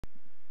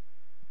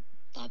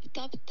All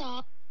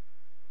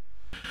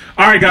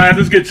right, guys,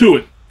 let's get to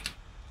it.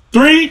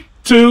 3,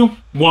 2,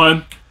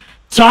 1.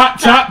 Top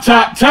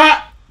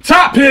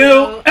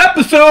Pill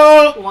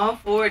episode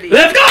 140.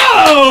 Let's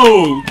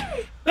go!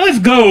 Let's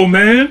go,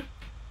 man.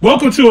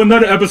 Welcome to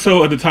another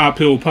episode of the Top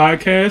Pill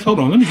podcast. Hold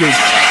on, let me get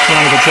a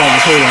round of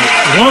applause. Hold on.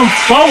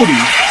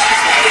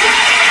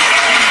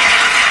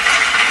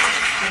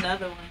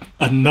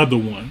 140. Another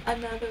one.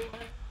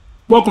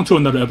 Welcome to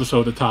another episode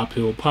of the Top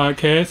Pill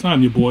podcast.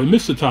 I'm your boy,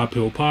 Mr. Top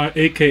Pill Pod,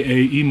 aka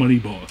E Money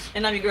Boss.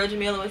 And I'm your girl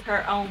Jamila with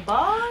her own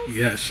boss.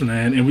 Yes,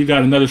 man. And we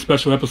got another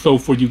special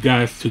episode for you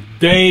guys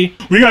today.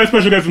 We got a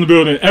special guest in the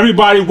building.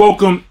 Everybody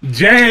welcome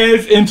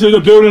Jazz into the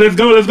building. Let's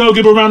go.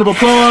 Give her a round of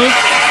applause.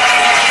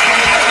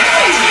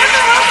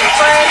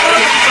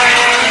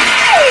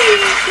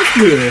 What's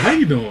good? How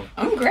you doing?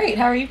 I'm great.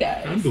 How are you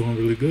guys? I'm doing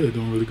really good.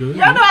 Y'all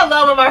know I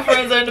love when my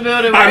friends are in the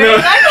building. Right? I know.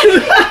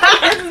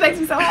 It just makes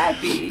me so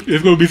happy.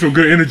 It's gonna be some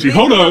good energy. Leave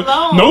Hold me on.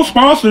 alone. No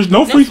sponsors,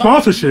 no free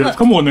sponsorships. Look.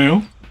 Come on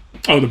now.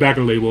 Oh, the back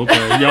of the label.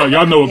 Okay.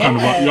 Y'all know what kind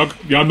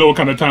of y'all know what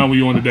kind of time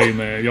we on today,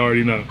 man. Y'all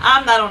already know.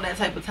 I'm not on that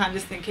type of time,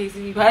 just in case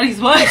anybody's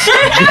watching.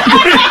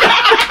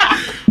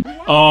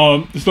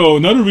 So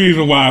another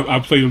reason why I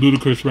played a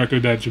Ludacris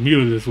record that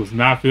Jamila just was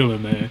not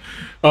feeling, man.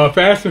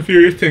 Fast and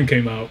Furious 10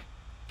 came out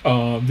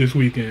this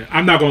weekend.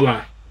 I'm not gonna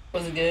lie.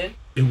 Was it good?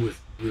 It was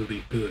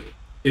really good.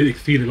 It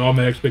exceeded all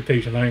my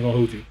expectations. I ain't gonna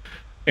hold you.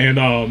 And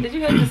Did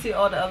you have to see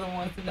all the other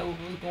ones to know what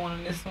was going on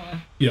in this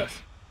one?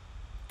 yes.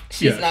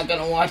 She's not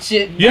gonna watch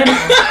it. Yeah.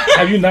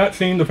 Have you not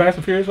seen the Fast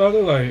and Furious saga?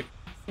 Like,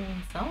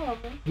 Some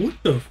of them. what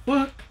the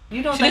fuck?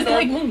 You don't She think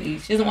doesn't like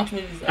movies. She doesn't watch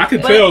movies. I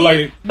could But tell, e-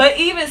 like, But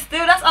even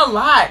still, that's a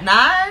lot.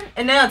 9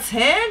 and now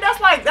 10. That's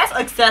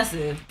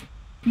excessive.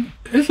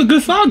 it's a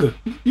good saga.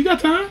 You got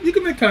time. You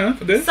can make time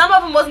for this. Some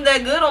of them wasn't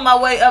that good on my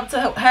way up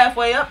to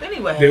halfway up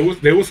anyway.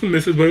 There was some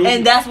misses, but it was,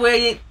 And that's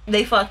where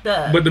they fucked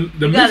up. but the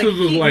You gotta misses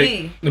was keep like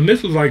me. the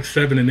miss was like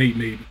 7 and 8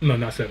 maybe. No,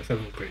 not 7.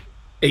 7 was great.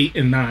 8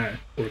 and 9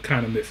 were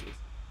kind of misses.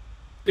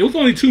 It was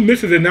only 2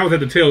 misses, and that was at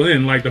the tail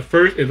end. Like, the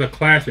first is a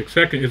classic.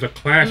 Second is a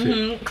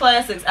classic.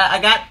 Classics. I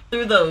got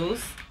through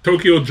those.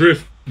 Tokyo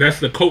Drift, that's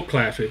the cult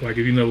classic. Like,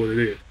 if you know what it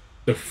is.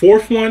 The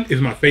fourth one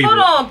is my favorite. Hold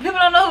on. People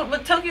don't know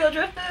what Tokyo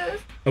Drift is?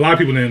 A lot of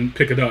people didn't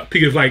pick it up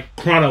because, like,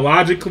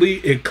 chronologically,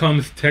 it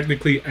comes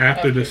technically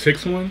after the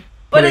 6th one.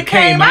 But it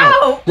came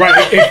out. Right,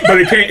 but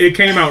it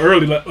came out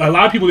early. Like, a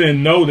lot of people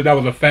didn't know that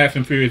was a Fast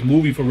and Furious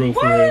movie for real,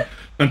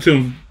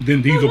 until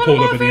Vin Diesel That's pulled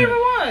one up of at my the end.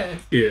 favorite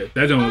ones. Yeah,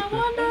 that I don't.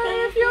 wonder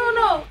if you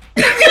know.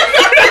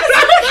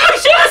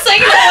 She was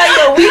singing that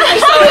like a week or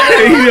so ago.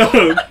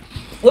 Yeah.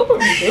 What were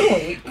we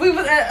doing? We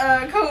was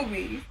at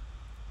Kobe.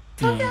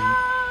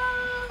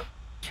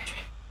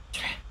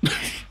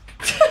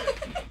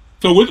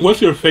 So,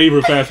 what's your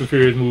favorite Fast and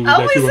Furious movie I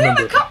that only you seen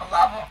remember? a couple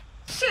of them.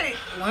 Shit.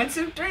 1,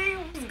 2, 3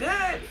 was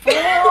good. 4.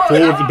 4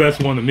 was the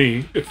best one to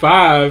me.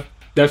 5,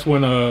 that's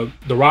when The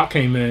Rock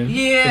came in.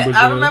 Yeah, It was,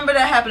 I remember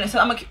that happening. So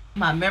I'm gonna keep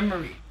my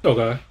memory.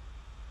 Okay.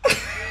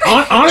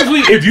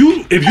 Honestly, if you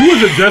was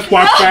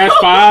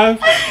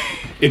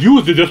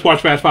to just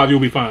watch Fast 5, you'll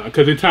be fine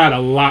because it tied a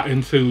lot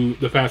into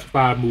the Fast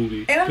 5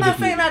 movie. And I'm to not this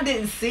saying movie. I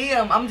didn't see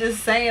them. I'm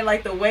just saying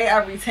like the way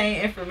I retain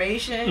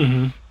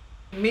information.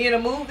 Me in a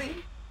movie,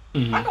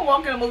 I can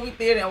walk in a movie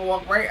theater and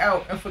walk right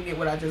out and forget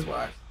what I just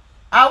watched.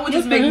 I would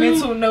just make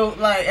mental note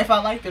like if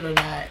I liked it or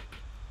not.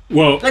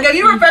 Well, Like if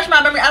you refresh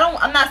my memory,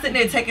 I'm not sitting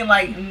there taking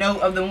like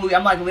note of the movie.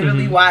 I'm like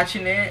literally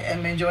watching it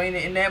and enjoying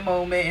it in that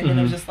moment, and then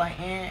I'm just like,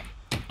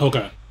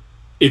 okay.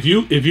 If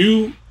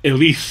you at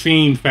least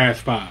seen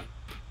Fast 5,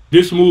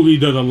 this movie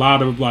does a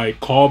lot of like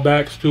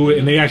callbacks to it,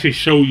 and they actually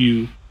show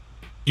you,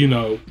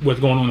 what's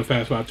going on in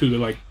Fast 5 too, to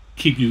like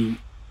keep you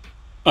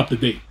up to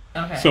date.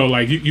 Okay. So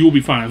like you will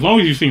be fine as long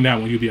as you've seen that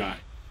one, you'll be alright.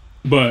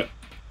 But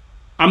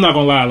I'm not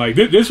gonna lie, like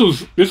this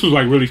was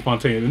like really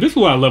spontaneous, and this is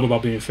what I love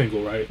about being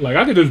single, right? Like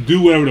I could just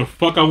do whatever the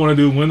fuck I want to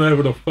do,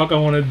 whenever the fuck I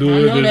want to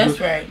do it. I know that's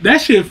right.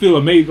 That shit feel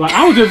amazing. Like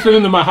I was just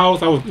sitting in my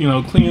house, I was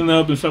cleaning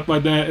up and stuff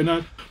like that,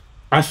 and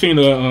I seen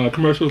the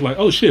commercials like,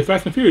 oh shit,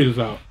 Fast and Furious is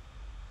out.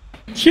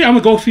 Shit, I'm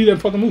gonna go see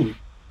that fucking movie.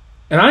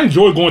 And I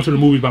enjoy going to the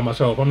movies by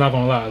myself. I'm not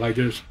gonna lie, like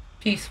just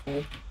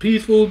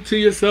peaceful to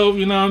yourself.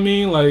 You know what I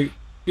mean? Like.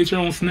 Get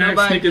your own snacks,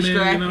 Nobody sneaking in, you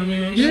know what I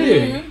mean?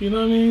 Yeah, you know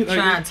what I mean? Like,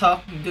 trying to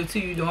talk to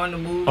you during the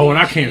movie. oh, and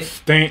I can't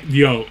stand,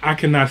 I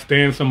cannot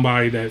stand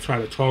somebody that try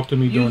to talk to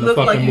me You during the look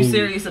fucking like movie. you're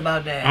serious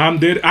about that. I'm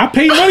dead. I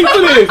pay money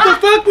for this. The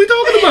fuck we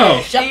talking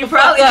about? Shut you the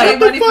probably fuck up. pay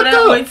money for fuck that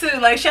up. one too.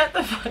 Like shut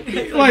the fuck up.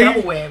 Like,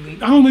 Double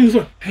whammy. I don't think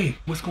so. Hey,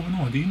 what's going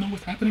on? Do you know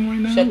what's happening right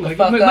now? Shut the like,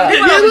 fuck like, up. like,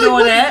 People yeah, don't be like, doing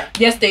what- that.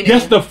 Yes, they do.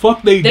 Yes, the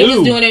fuck they They do.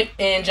 just doing it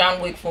in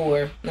John Wick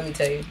 4. Let me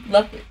tell you.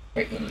 Love it.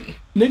 Great movie.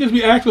 Niggas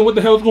be asking what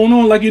the hell's going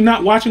on like you're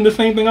not watching the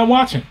same thing I'm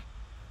watching.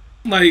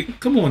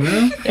 Like, come on,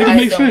 man. That Their doesn't eyes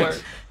make don't sense.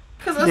 work.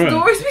 Cause the Bruh.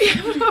 stories be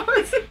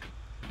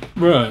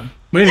Bruh.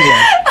 But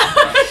anyway,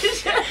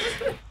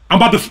 I'm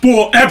about to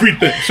spoil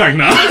everything right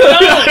now.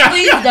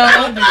 Please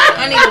don't.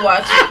 I need to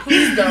watch it.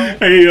 Please don't.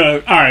 Hey,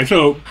 alright,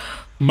 so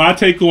my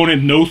take on it,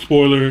 no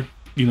spoiler,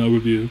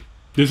 review.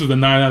 This is a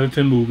 9 out of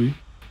 10 movie.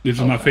 This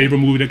is my favorite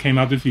movie that came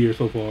out this year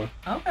so far.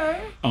 Okay.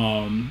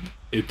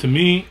 To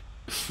me,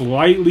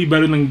 slightly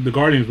better than the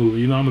Guardians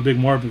movie. You know, I'm a big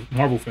Marvel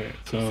fan.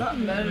 So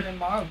something better than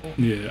Marvel.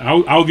 Yeah,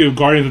 I'll give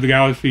Guardians of the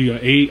Galaxy an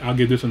 8. I'll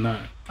give this a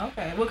 9.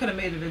 Okay, what could have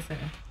made it a 10?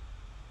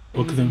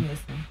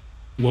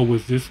 What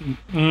was this?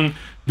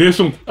 There's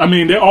some. I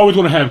mean, they're always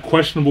going to have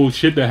questionable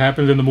shit that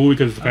happens in the movie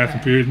because it's a Fast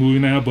and Furious movie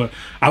now. But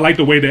I like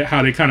the way that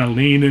how they kind of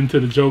lean into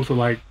the jokes of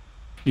like,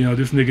 you know,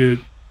 this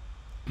nigga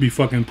be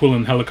fucking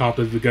pulling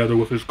helicopters together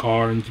with his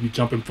car and be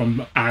jumping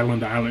from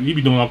island to island. He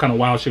be doing all kind of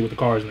wild shit with the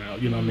cars now.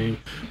 You know what I mean?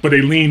 But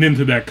they lean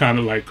into that kind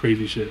of like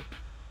crazy shit.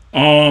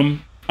 A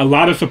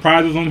lot of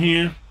surprises on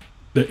here.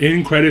 The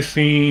end credit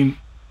scene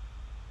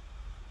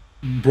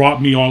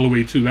brought me all the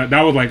way to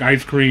that was like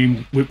ice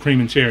cream, whipped cream,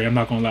 and cherry. I'm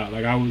not gonna lie,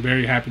 like I was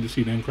very happy to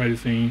see the end credit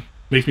scene.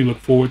 Makes me look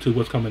forward to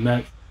what's coming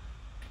next.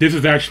 This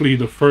is actually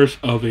the first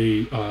of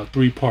a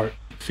 3-part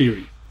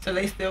series. So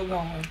they still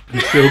going.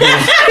 They're still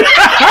going.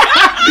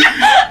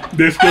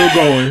 They're still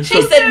going.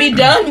 She said, "Be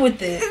done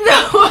with it."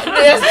 No,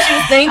 that's what she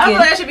was thinking. I feel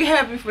like I should be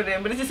happy for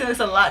them, but it's just there's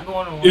a lot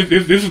going on.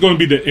 This is going to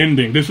be the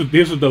ending. This is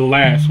the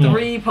last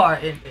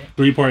 3-part ending.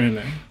 3-part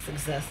ending. It's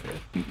excessive.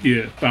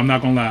 Yeah, so I'm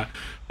not gonna lie.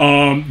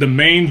 The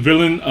main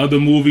villain of the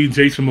movie,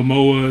 Jason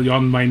Momoa,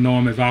 y'all might know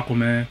him as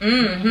Aquaman.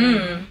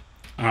 Mm-hmm.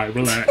 All right,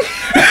 relax.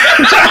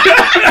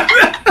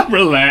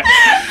 Relax.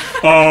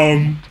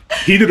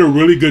 He did a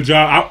really good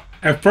job.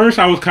 At first,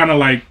 I was kind of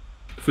like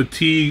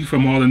fatigued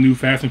from all the new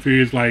Fast and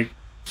Furious, like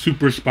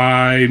super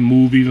spy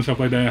movies and stuff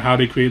like that, and how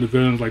they create the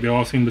villains. Like they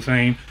all seem the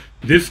same.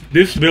 This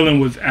villain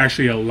was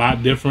actually a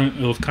lot different.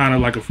 It was kind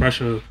of like a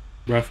fresher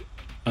breath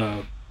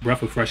of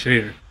fresh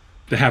air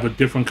to have a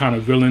different kind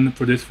of villain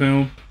for this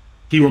film.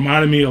 He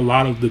reminded me a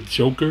lot of the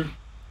Joker,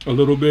 a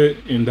little bit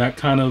in that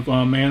kind of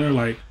manner,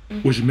 like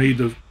which made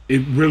it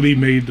really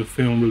made the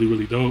film really,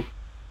 really dope.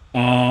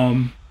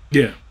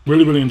 Yeah,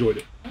 really, really enjoyed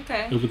it.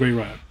 Okay, it was a great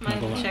ride. Might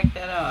have to check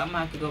that out. I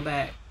might have to go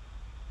back.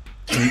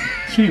 She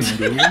ain't gonna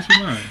do it. What's your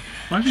mind?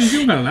 Why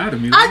you gotta lie to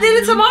me? I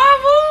did it to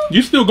Marvel.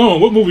 You still going?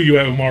 What movie you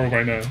at with Marvel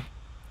right now?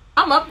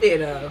 I'm up there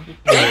though.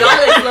 Thank God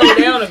they slowed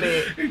down a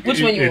bit.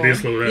 Which one you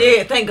on?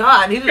 Yeah, thank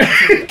God.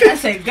 I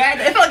said, God,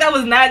 I felt like I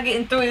was not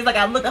getting through it. It's like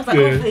I looked, I was like,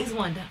 oh, phase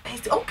 1,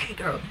 phase 2. Okay,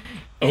 girl.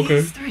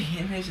 Phase 3.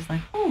 And it's just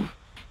like, ooh.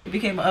 It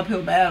became an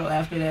uphill battle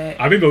after that.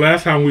 I think the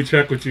last time we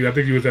checked with you, I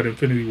think you was at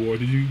Infinity War.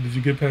 Did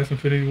you get past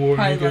Infinity War?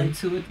 Probably like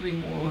 2 or 3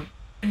 more.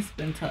 It's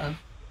been tough.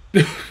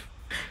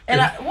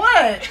 And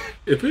what?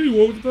 Infinity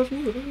War was the best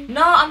one.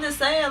 No, I'm just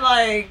saying,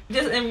 like,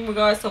 just in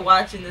regards to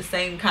watching the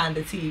same kind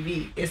of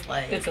TV, it's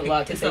like it's a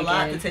lot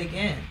to take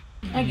in.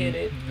 I get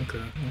it.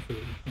 Okay.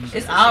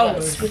 It's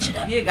hours. Switch it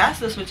up. Yeah, got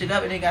to switch it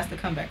up, and then got to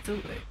come back to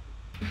it.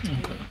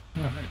 Okay.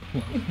 All right.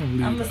 Well,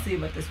 I'm gonna see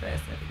about this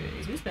Fast and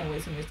Furious. We spent way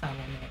too much time on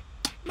that.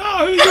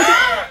 No,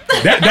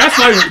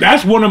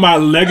 that's one of my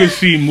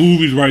legacy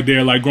movies right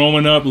there. Like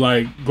growing up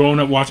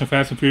watching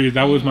Fast and Furious,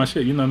 that was my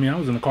shit. You know what I mean? I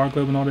was in the car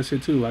club and all that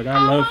shit too. Like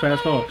I love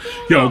fast car.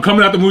 Yo,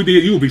 coming out the movie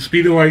theater, you would be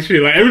speeding like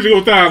shit. Like every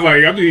single time,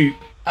 like I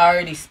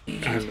already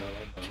speed. I know.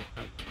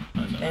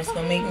 That's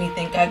gonna make me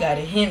think I got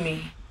a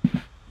Hemi.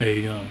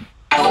 Hey,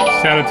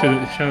 shout out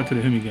to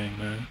the Hemi gang,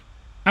 man.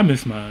 I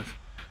miss mine.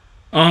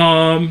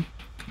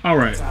 All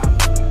right.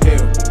 Top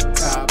hill,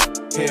 top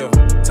hill,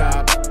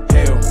 top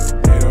hill.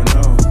 They don't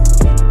know.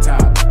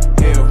 Top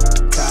hill,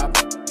 top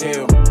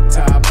hill.